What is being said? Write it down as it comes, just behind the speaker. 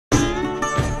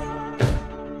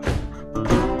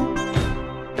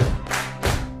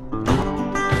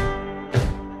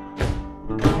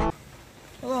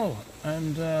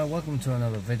and welcome to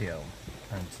another video.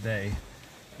 And today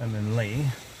I'm in Leigh,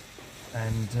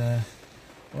 and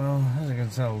well, as you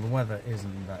can tell, the weather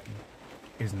isn't that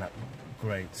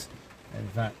great. In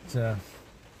fact, the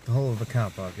whole of the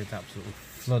car park is absolutely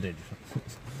flooded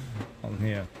on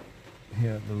here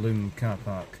at the Loom car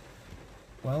park.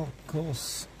 Well, of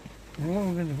course, we're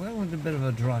going a bit of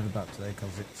a drive about today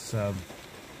because it's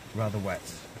rather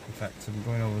wet. In fact, I'm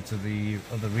going over to the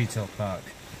other retail park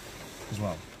as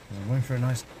well. I'm going for a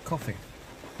nice coffee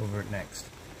over at Next.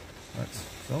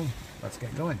 Let's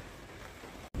get going.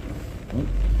 Oh,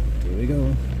 here we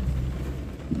go.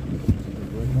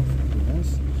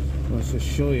 Nice. Let's just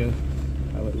show you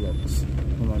how it looks.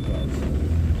 Oh my god.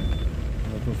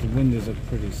 And of course the windows are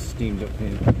pretty steamed up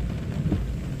here.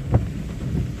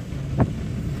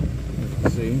 As you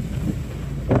can see.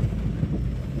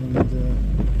 And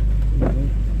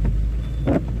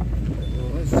well,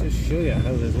 let's just show you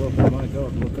how this looks. Oh my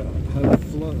god, look how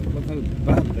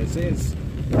bad this is.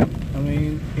 I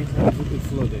mean, it's absolutely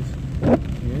flooded. Yeah?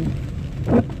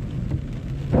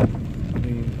 I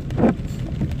mean,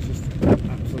 it's just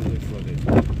absolutely flooded,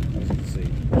 as you can see.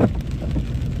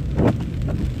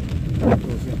 Of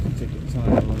course, you have to take your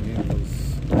time along here because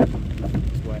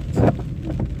it's wet.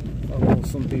 Although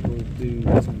some people do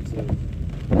tend to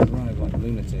drive like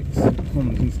lunatics on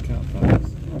these car parks.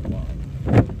 Oh, wow.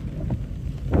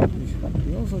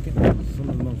 You also get some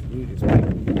of the most rudest people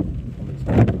on these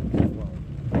car parks as well.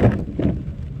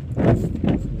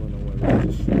 Just going away,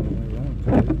 just showing way around.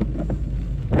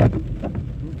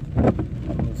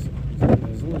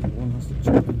 There's always one has to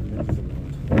jump in the middle of the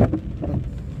road.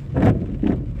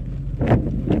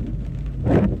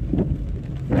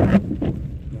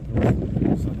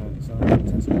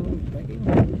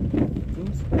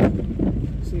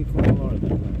 See quite a lot of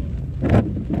that around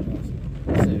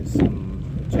here. There's some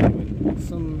genuine,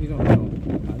 some you don't know.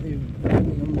 Are they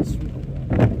really on the street or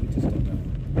what? We just don't know.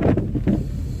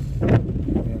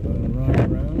 We are going right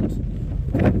around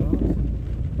the car park.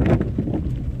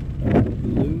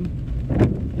 Loom.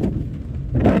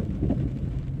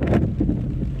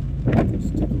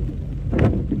 Just take a look at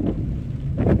that.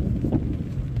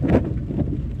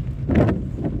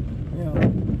 Yeah,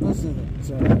 I'll say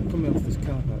that coming off this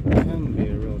car park can be a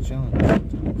real challenge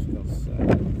sometimes because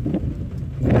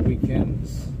the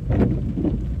weekends it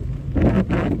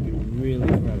can be really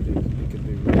crowded. It can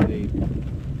be really you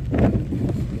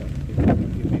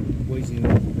can be waiting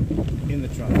in the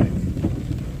traffic,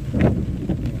 and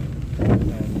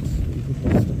you could be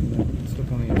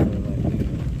stuck on here for like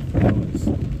hours.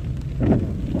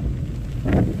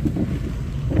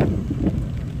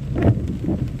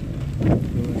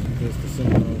 There's the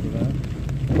cinema over there.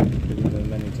 Been there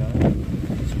many times.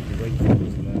 Some great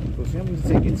films in there. Of course, you're having to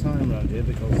take your time around here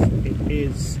because it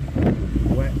is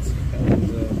wet, and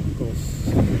of course,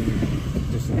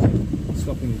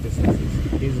 stopping distances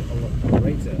is a lot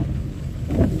greater.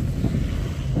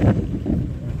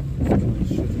 Just kind of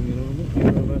shutting it over.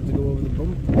 You're about to go over the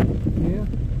bump here.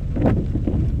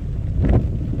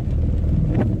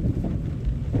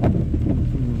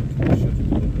 Kind of shut it a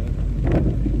bit there.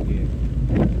 Here.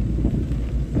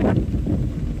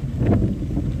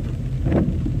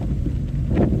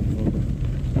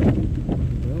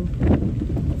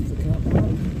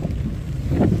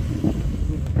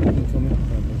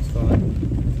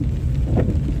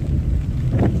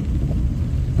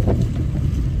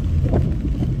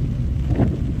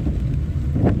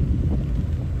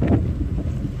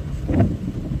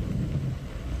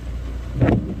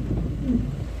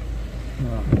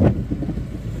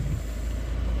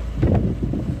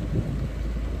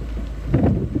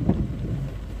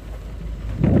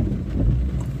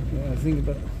 The thing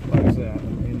about, like I say, I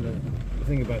mean, the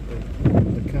thing about the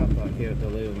car park here at the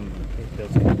Loom, it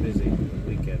does get busy at the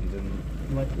weekend, and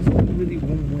like there's not really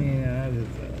one way out of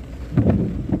there.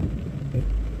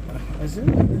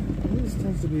 This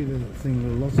tends to be the thing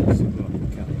with a lot of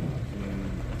supermarket car parks. I mean,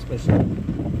 especially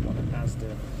on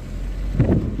Asda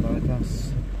bypass.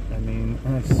 I mean,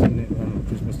 I've seen it around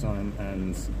Christmas time,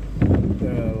 and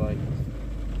there are like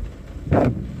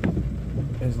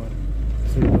there's like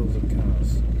 3 rows of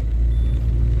cars.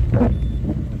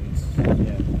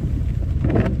 Yeah.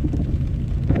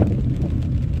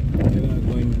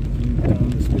 Going down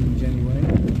the Spinning anyway,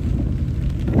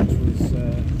 which was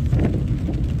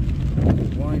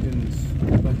widened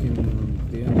back in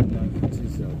the early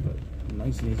 90s, but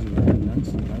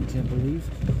 1990, I believe.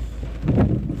 I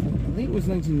think it was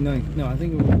 1990. No, I think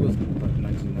it was about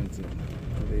 1990.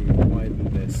 They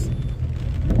widened this.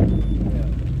 Yeah.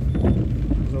 It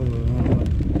was over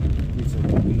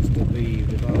used to be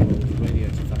the Barrow's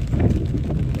radiator factory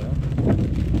over there.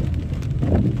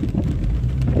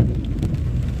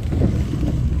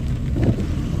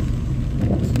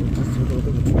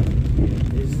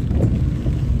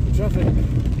 traffic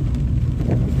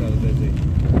is rather busy.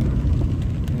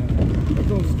 Yeah. Of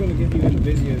course, it's going to get even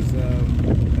busier as we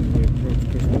approach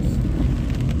Christmas.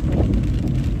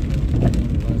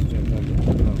 Last year, I got the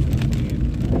house coming in.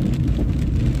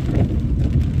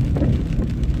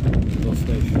 Bus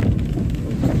station.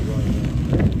 Over to the right now.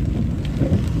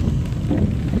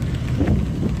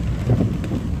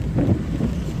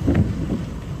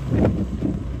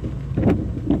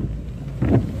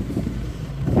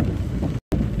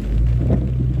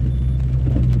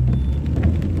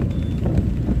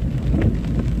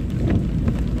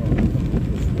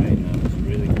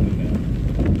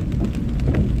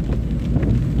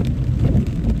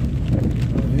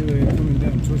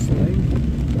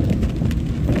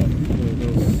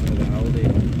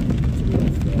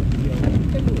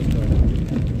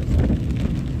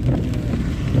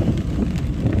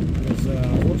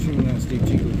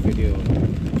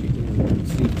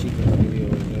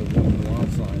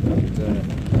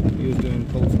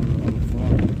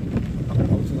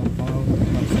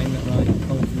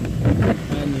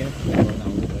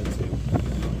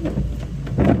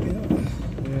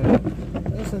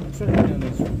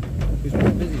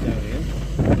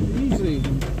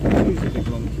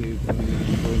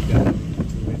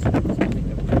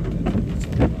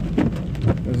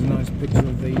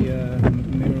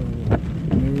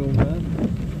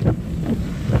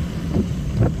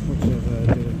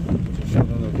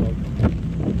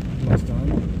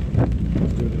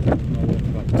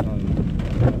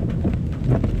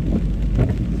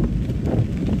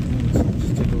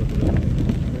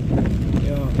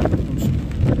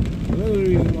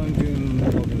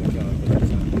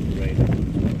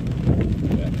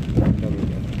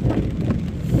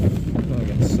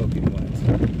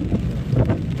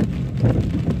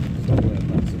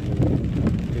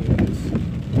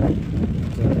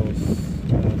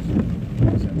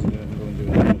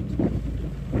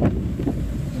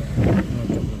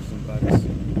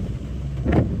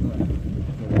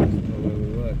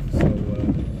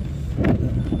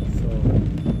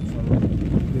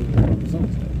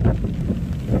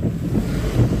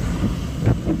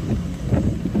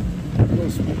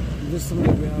 This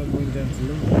Sunday we are going down to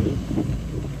Loom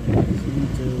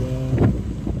to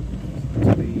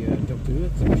the Doctor Who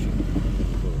exhibition.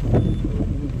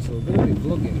 So we're going to be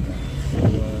vlogging that. So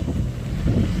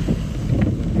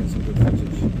we're going to get some good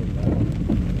footage in that.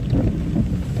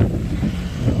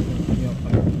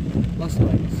 Last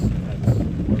night's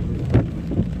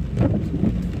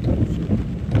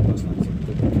some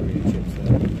good curry and chips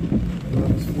there.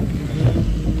 Unfortunately,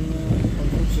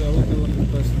 I wasn't the lucky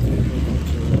person to go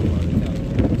to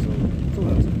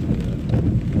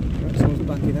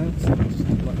backing out, just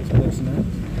like this person out.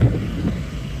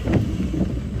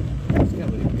 Just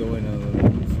can't really go in over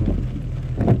there.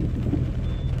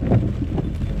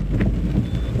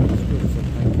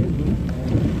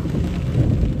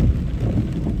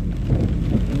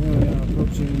 Now we are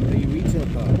approaching the retail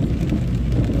park,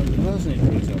 the Parsonage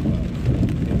retail park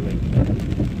in Leigh.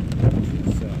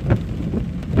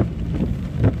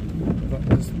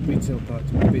 This retail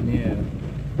park's been here.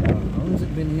 How long has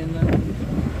it been here now?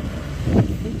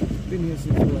 Been here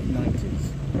since the late 90s,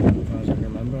 as far as I can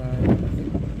remember. I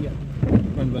think, yeah,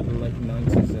 around about the late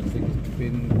 90s. I think it's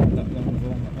been that long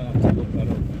ago. I have to look that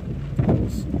up, of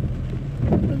course.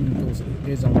 And of course, it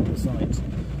is on the site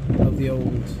of the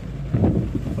old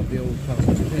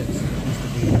Parsonage pit. It used to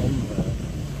be on there.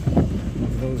 And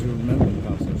for those who remember the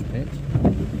Parsonage pit,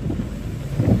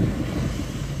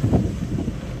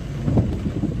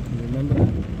 you remember that?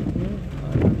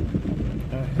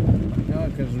 I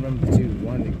can remember the two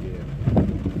winding gear.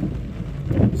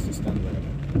 Used to stand there.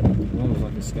 One was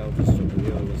like a skeleton structure,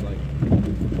 the other was like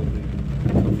completely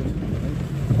covered, I think.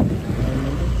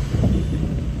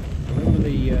 I remember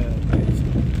the pits.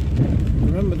 I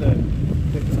remember the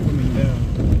pits coming down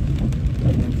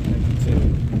in 1992.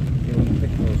 When the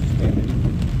pit closed just came in.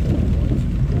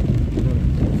 I'm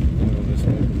going to go this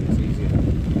way because it's easier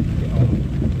to get on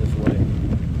this way.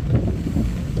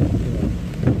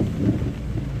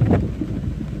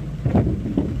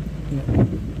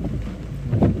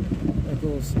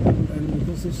 And of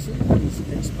course there's things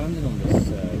expanding on this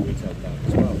retail park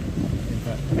as well. In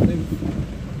fact, they've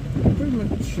pretty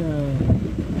much,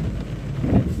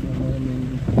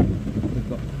 they've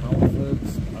got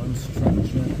Halfords, Own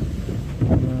Structure,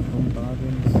 Home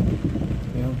Bargains,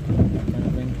 that kind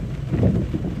of thing.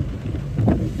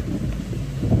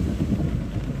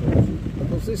 Of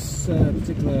course this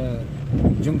particular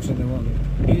junction they want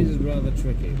is rather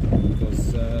tricky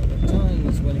because at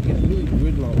times when it gets really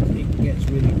gridlocked, it gets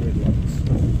really gridlocked.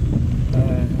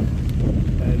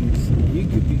 And you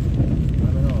could be, I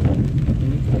don't know,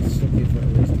 you could be stuck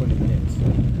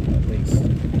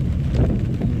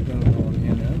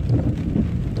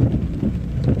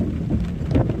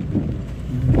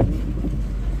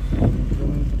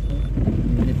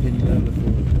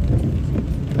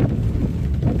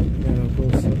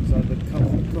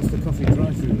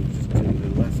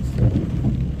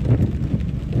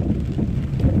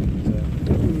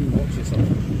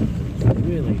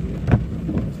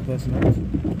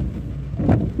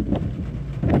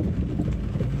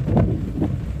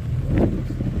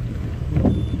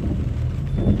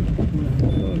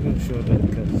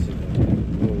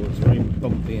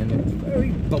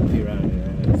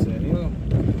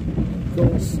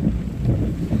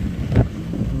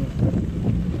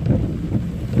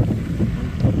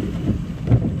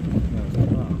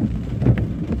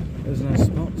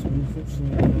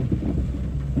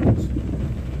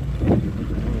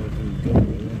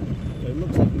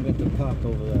park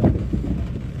over there.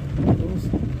 Of course.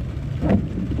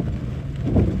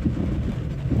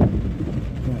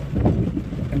 Right.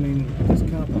 I mean, this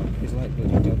car park is like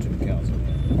bloody dodging cars in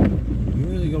here. You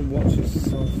really got to watch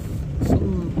yourself.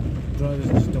 Some drivers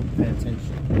just don't pay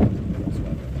attention. That's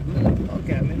why.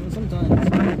 Okay, I mean, sometimes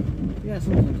I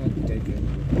daydream.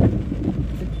 I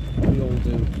think we all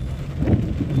do.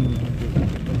 We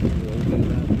all do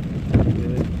that.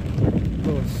 Really. Of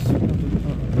course,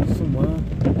 somewhere.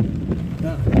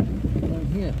 Right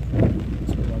here.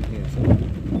 Let's go right here. So,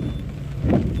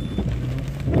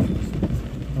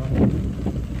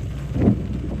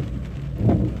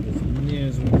 as near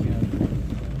as we can.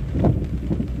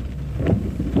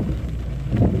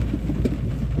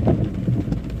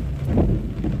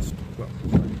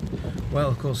 Well,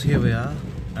 of course, here we are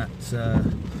at the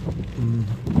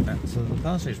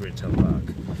Parsonage retail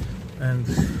park, and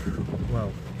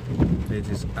well, it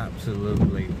is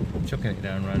absolutely chucking it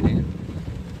down around here.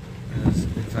 As,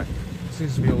 in fact, it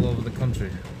seems to be all over the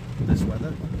country with this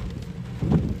weather.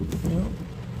 Yeah.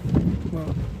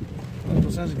 Well, of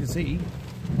course, as you can see,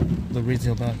 the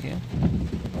retail park here.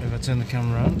 If I turn the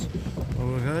camera around,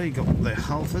 over there you got the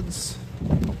Halfords,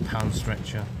 pound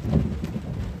stretcher.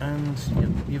 And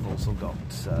you've also got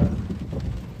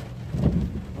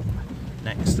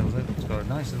next over there, it's got a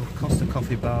nice little Costa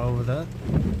coffee bar over there.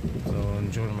 So I'm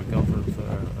enjoying my girlfriend for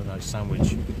a nice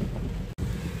sandwich.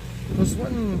 Because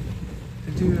when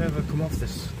do you ever come off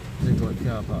this particular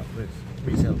car park, this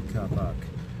retail car park,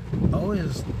 I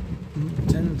always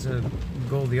tend to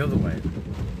go the other way.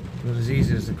 Because it's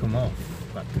easier to come off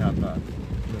that car park,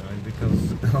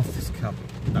 because off this car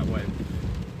park that way.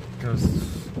 Because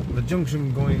the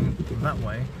junction going that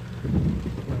way,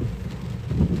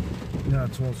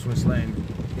 towards Swiss Lane,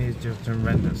 is just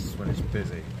horrendous when it's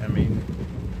busy. I mean,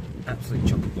 absolutely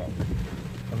chock-a-block.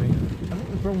 I mean, I think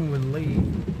the problem with Leigh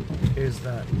is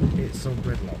that it's so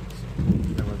gridlocked.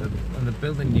 And they're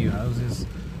building new houses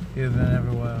here, there, and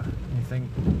everywhere. And you think,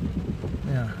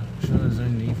 yeah, I'm sure there's no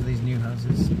need for these new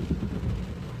houses.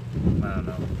 I don't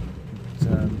know.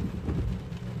 But,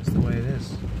 it's the way it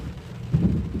is.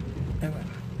 Anyway,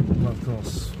 well, of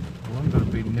course, I'm going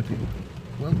to be nipping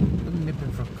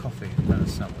for a coffee and a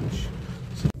sandwich.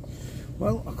 So,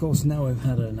 well, of course, now we've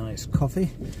had a nice coffee,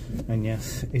 and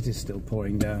yes, it is still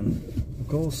pouring down. Of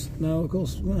course, now, of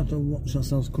course, we're going to have to watch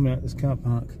ourselves coming out of this car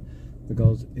park,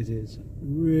 because it is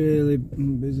really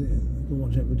busy.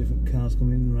 Watch out for different cars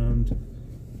coming around.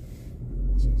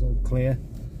 So it's all clear.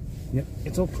 Yep,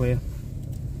 it's all clear.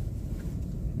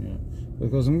 Yeah.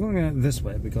 Because I'm going out this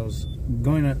way, because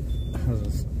going out, as I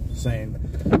was saying,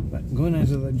 going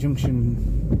out of the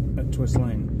junction at Swiss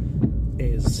Lane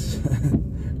is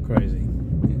crazy.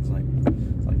 It's like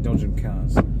dodging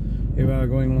cars. Here we are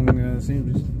going along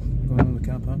Sainsbury's, going along the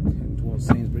car park, heading towards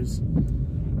Sainsbury's.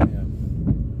 Yeah.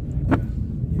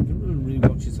 You can really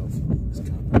watch yourself in this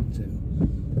car park too.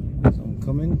 So I'm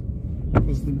coming.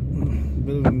 Because the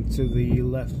building to the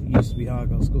left used to be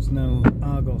Argos, because now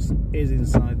Argos is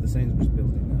inside the Sainsbury's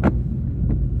building now,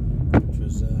 which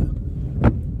was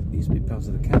used to be part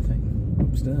of the cafe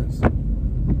upstairs. Yeah,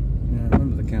 I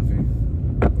remember the cafe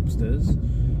upstairs.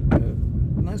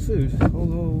 Nice food,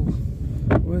 although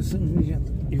if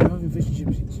you're having fish and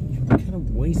chips, you're kind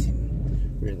of waiting,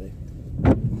 really.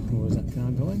 Where was that car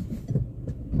going?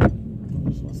 I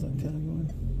just lost that car going.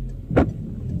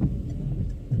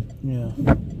 Yeah.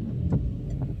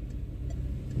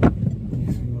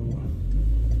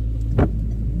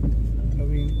 I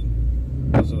mean,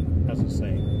 as I was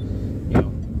saying, you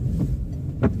know,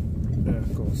 of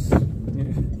course, yeah,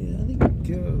 I think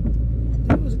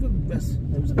it was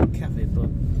a good cafe, but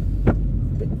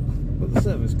the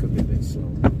service could be a bit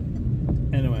slow.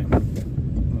 Anyway,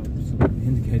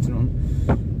 indicator on.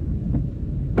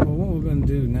 Well, what we're going to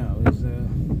do now is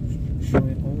show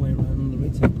it all the way around the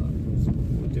retail park.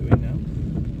 Doing now,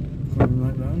 coming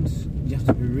right round. You have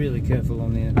to be really careful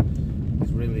on here.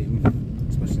 It's really,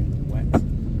 especially wet.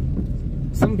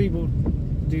 Some people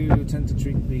do tend to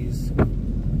treat these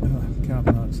car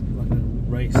parks like a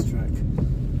racetrack.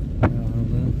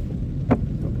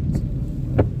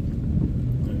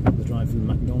 The drive-through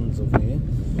McDonald's over here,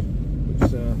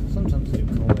 which sometimes they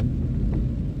do call in.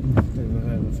 They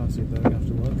have a fancy burger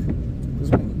after work.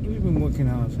 Because when you've been working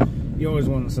hard, you always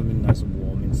want something nice and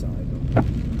warm inside.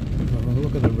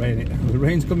 Look at the rain. The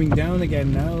rain's coming down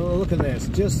again now. Look at this.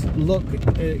 Just look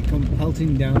at it come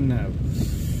pelting down now.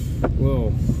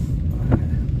 Whoa.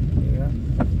 Yeah.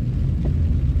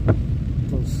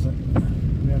 Close.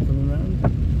 We are coming around.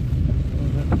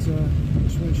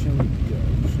 Which way shall we go?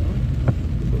 Shall we?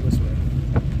 Go this way.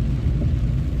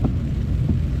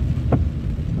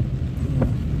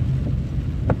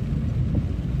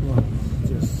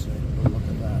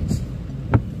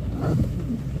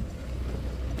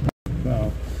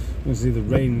 can see the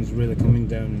rain's really coming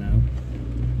down now,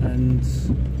 and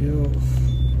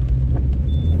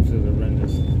absolutely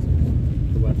horrendous,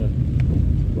 the weather.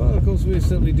 Well, of course we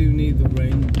certainly do need the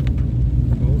rain,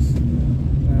 of course.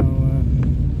 Now,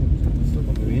 still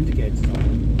got the indicators on.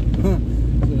 So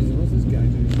what's this guy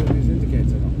doing? He's got his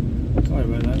indicators on. Sorry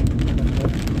about that.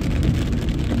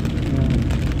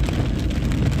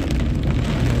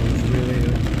 It's really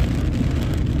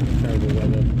terrible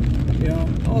weather.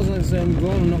 All I say, I'm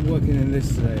glad I'm not working in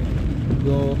this today.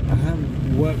 Though I have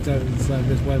worked out inside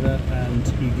this weather, and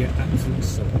you get absolutely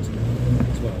soaked as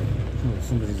well. Oh,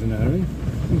 somebody's in a hurry.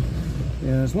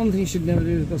 Yeah, there's one thing you should never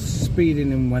do is go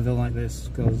speeding in weather like this,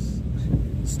 because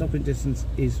stopping distance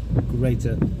is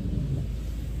greater,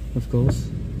 of course.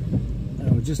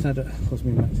 We just had of course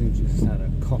me and Maxine just had a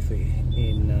coffee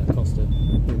in Costa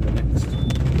in the next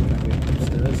cafe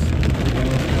upstairs.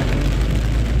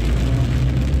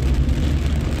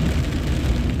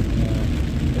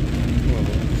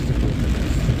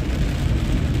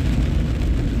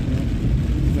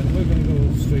 We're going to go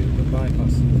straight to the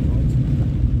bypass point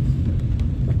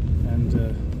and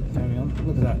carry on.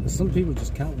 Look at that. Some people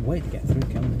just can't wait to get through,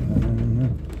 can they?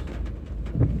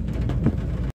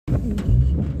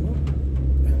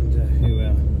 And here we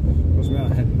are. Of course, we are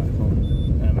heading back home.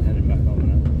 I'm heading back home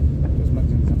now. Because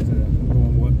Maxine's have to go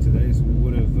and work today, so we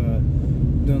would have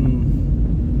done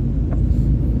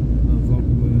a vlog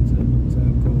with it. But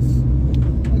of course,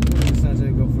 I decided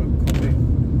to go for a coffee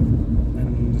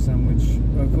and a sandwich.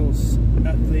 Of course,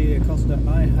 at the Costa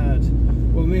I had,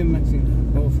 well, me and Maxine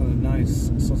both had a nice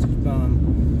sausage bun,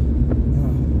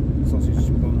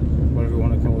 whatever you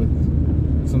want to call it.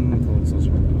 Some call it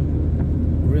sausage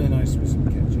bun. Really nice with some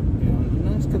ketchup, and a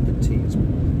nice cup of tea as well.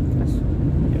 Because,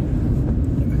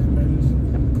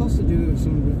 and Costa do a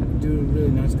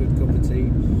really nice good cup of tea.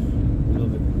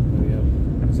 Love it.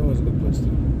 It's always a good place to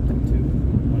come to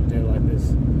on a day like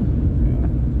this.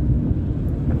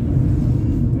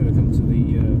 To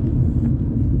the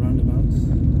roundabouts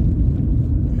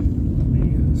at the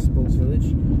sports village.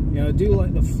 I do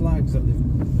like the flags that they've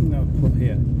put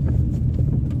here,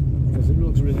 because it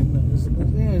looks really nice.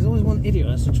 There's always one idiot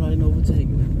who has to try and overtake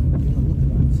it. Look at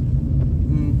that.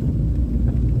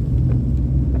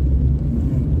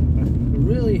 I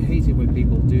really hate it when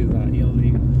people do that. They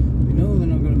know they're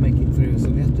not going to make it through, so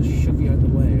they have to shove you out the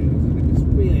way. It's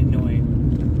really annoying.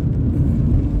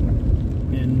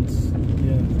 And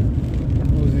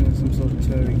always in some sort of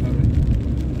touring hurry,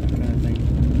 that kind of thing.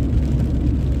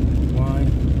 Why?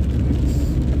 It's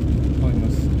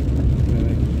pointless,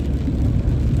 really.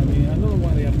 I mean, I don't know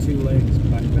why they have 2 lanes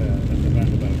back there at the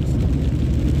roundabout.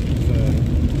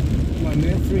 Well, they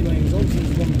have 3 lanes. Obviously,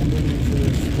 there's one going into the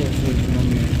sports village and on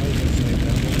the outer side.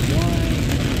 Why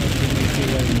are there 2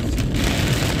 lanes?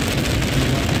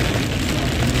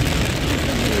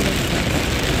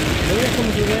 Well, here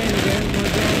comes the rain again, my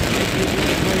God.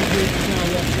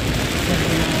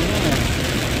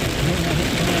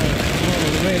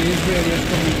 The rain is really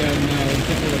coming down now.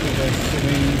 Take a look at this. I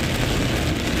mean,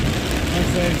 I'd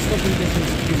say stopping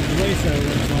distance is greater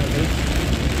like this,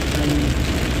 and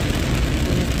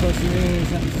this person really is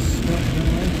have to stop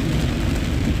anyway.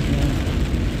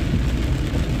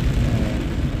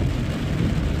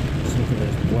 Just look at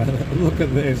this weather. Look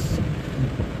at this.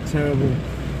 Terrible.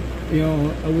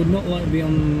 I would not like to be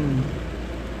on.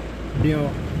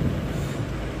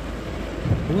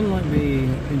 I wouldn't like to be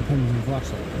independent and flash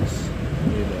like this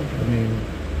either. I mean,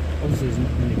 obviously there's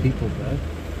not many people there.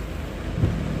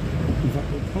 In fact,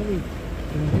 we'll probably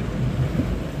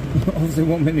obviously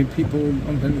won't many people on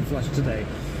independent flash today.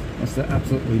 That's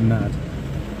absolutely mad.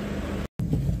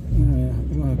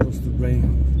 Well, of course the rain.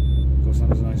 Of course that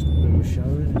was a nice bit of a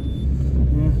shower.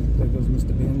 There goes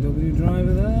Mr. BMW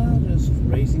driver there, just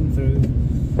racing through.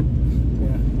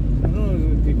 I don't know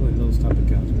with people in those type of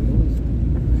cars, but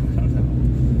I don't know.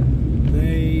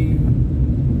 They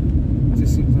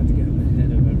just seem like to get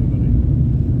ahead of everybody.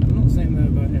 I'm not saying that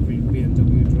about every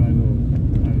BMW driver or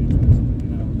Irish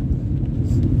driver,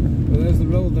 but there's the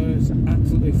road there. It's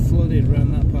absolutely flooded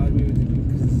around that part. You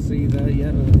can see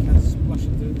there, the cars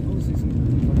splashing through. Obviously, some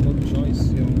good choice,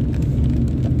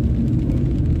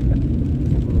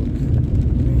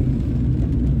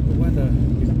 The weather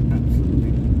is absolutely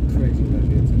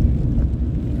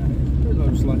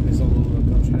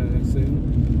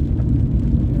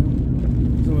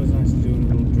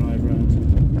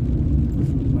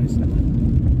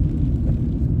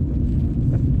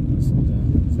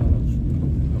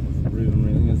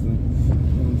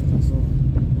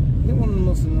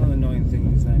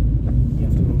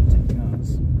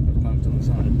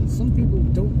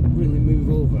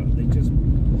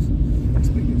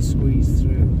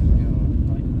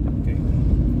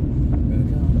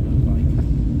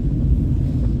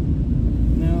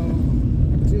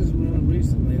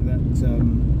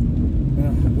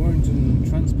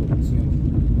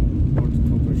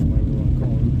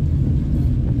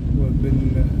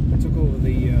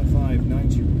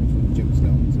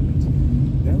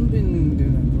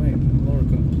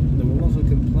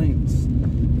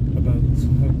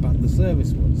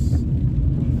service was.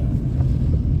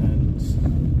 And,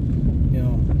 you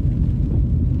know,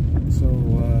 so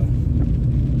well,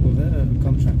 their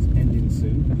contract's ending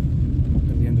soon,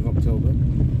 at the end of October,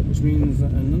 which means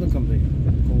that another company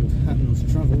called Hatton's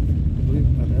Travel, I believe,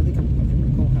 I think they're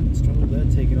called Hatton's Travel, they're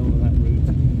taking over that route.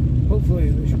 Hopefully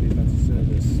there should be a better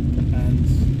service, and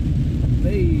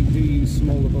they do use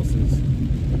smaller buses,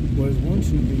 whereas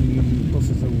Wanching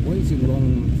buses are way too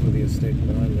long for the estate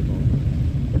that I live on.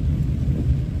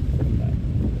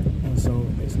 And so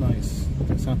it's nice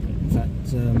that's happening. In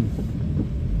fact, I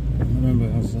remember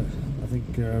I was, I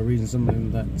think, reading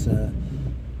something that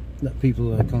that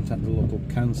people contact the local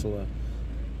councillor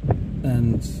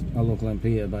and our local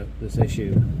MP about this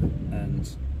issue, and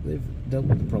they've dealt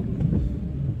with the problem.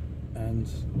 And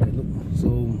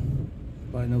so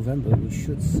by November we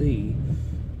should see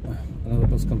another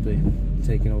bus company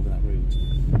taking over that route.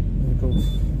 And of course,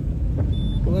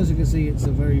 well, as you can see, it's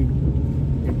a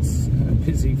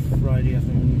busy Friday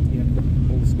afternoon. Yeah,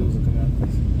 all the schools are coming out,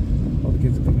 all the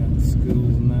kids are coming out of school,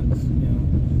 and that's, you know,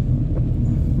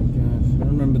 gosh, I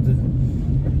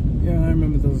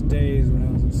remember those days when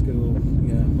I was at school.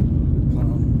 Yeah, we'd plan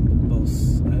on the bus,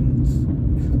 and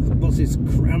the bus is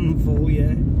crammed full.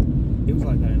 Yeah, it was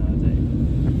like that in our day.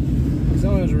 Because I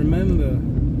always remember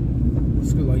the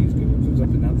school I used to go to, which was up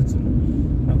in Atherton,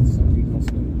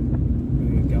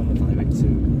 going down the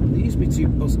 582. There used to be two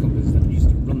bus companies that used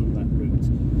to run that route,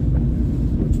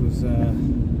 which was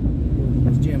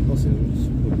GM buses,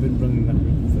 which have been running that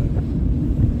route for,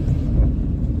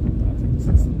 I think,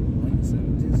 since the late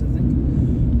 70s, I think,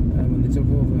 when they took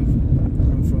over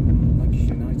from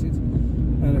Lancashire United.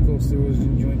 And of course there was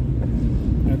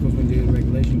when the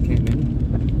regulation came in,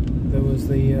 there was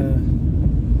the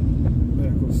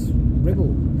of course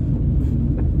Ribble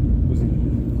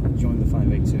joined the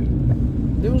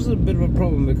 582. There was a bit of a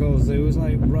problem because it was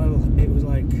like a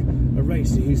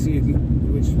race to see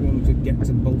which one could get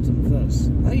to Bolton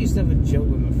first. I used to have a joke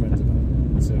with my friends about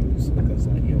that, so because,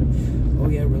 like, you know, oh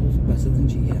yeah, Ribble's better than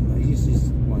GM. I used to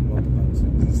just wind up about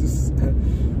it.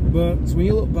 But when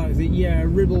you look back, yeah,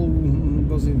 Ribble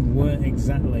buses weren't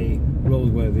exactly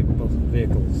roadworthy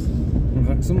vehicles. In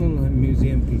fact, some of them like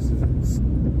museum pieces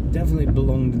definitely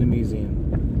belonged in a museum.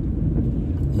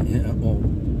 Yeah, or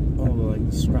like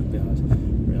scrapyard,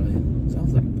 really. So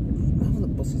half the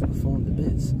buses were falling to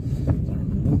bits. I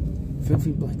remember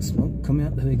filthy black smoke coming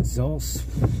out of the exhaust.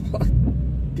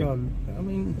 God, I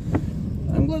mean,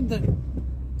 I'm glad that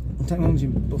technology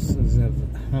buses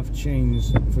have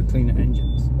changed for cleaner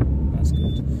engines. That's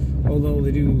good. Although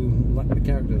they do lack the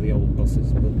character of the old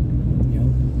buses, but you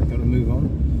know, they've got to move on.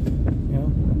 You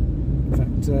know, in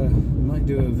fact, we might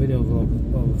do a video vlog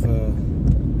of the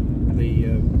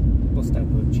bus stop at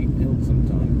Cheetham Hill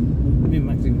sometime. Me and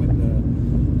Maxine went there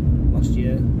last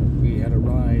year. We had a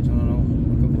ride on a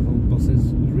couple of old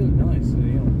buses. It was really nice,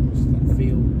 you know, just that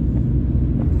feel.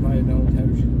 Ride an old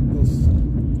heritage bus.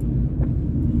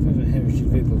 Favorite heritage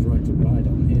vehicle to ride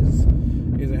on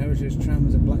is a heritage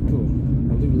trams at Blackpool.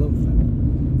 I do love them.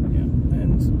 Yeah,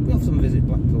 and we often visit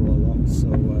Blackpool a lot, so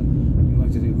we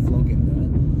like to do vlogging there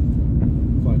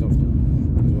quite often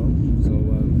as well.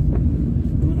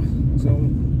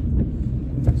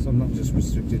 So I'm not just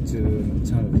restricted to the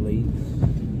town of Leigh.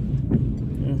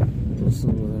 Yeah. Also,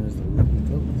 there's the Loom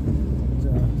Club.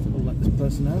 We'll let this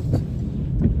person out.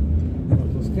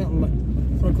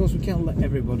 Of course, we can't let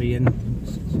everybody in. Of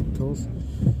course.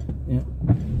 Yeah.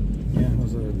 Yeah. That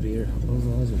was a beer. That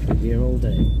was a big beer all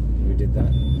day. We did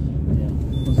that. Yeah.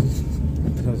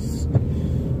 Because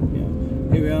yeah.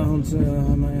 Here we are onto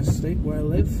my estate where I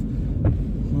live.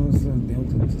 Well, it's the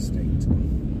Oakland estate.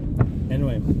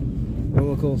 Anyway.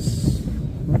 Well, of course,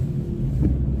 here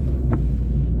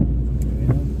we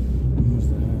are. There's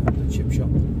the chip shop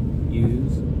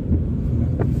used.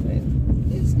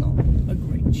 It's not a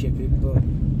great chippy, but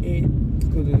it's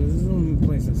good. There's only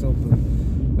place that's open,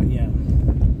 but yeah,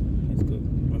 it's good.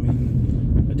 I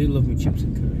mean, I do love my chips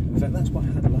and curry. In fact, that's what I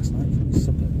had last night for my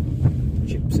supper: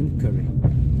 chips and curry.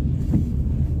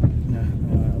 I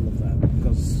love that,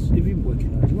 because if you're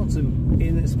working hard, you want some,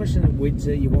 especially in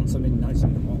winter, you want something nice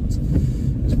and hot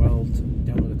as well,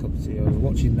 down with a cup of tea. I was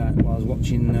watching that while I was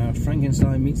watching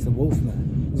Frankenstein Meets the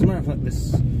Wolfman. As a matter of fact,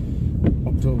 this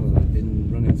October I've been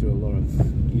running through a lot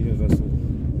of Universal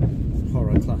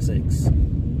horror classics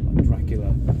like Dracula,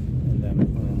 and then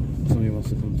somebody wants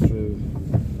to come through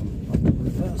on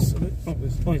reverse of it. Oh,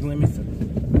 there's poison method.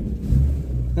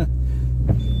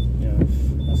 Yeah,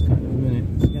 that's kind of a minute.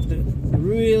 You have to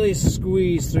really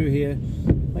squeeze through here.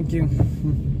 Thank you.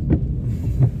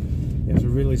 You have to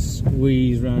really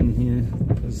squeeze around here,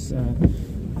 because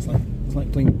It's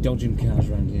like playing dodging cars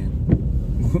around here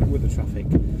with the traffic.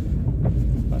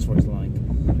 That's what it's like.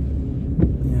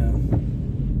 Yeah.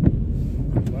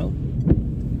 Well,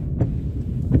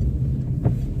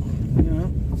 yeah.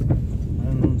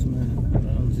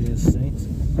 Around the estate.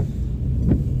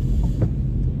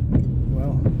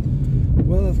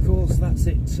 Well, of course, that's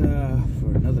it for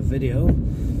another video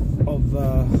of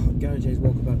Garage A's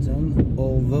Walkabout Town.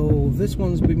 Although this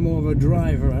one's been more of a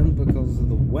drive around because of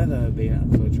the weather being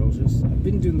absolutely atrocious. I've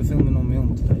been doing the filming on my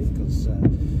own today because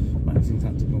Maxine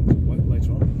had to go to work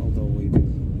later on, although we did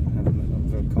have a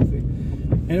bit of coffee.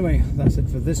 Anyway, that's it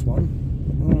for this one.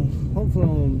 Well, hopefully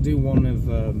I'll do one of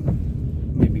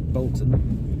maybe Bolton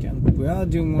again. We are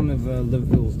doing one of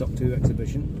Liverpool's Doctor Who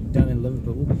exhibition down in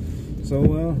Liverpool. So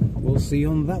we'll see you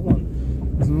on that one.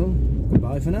 So,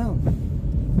 goodbye for now.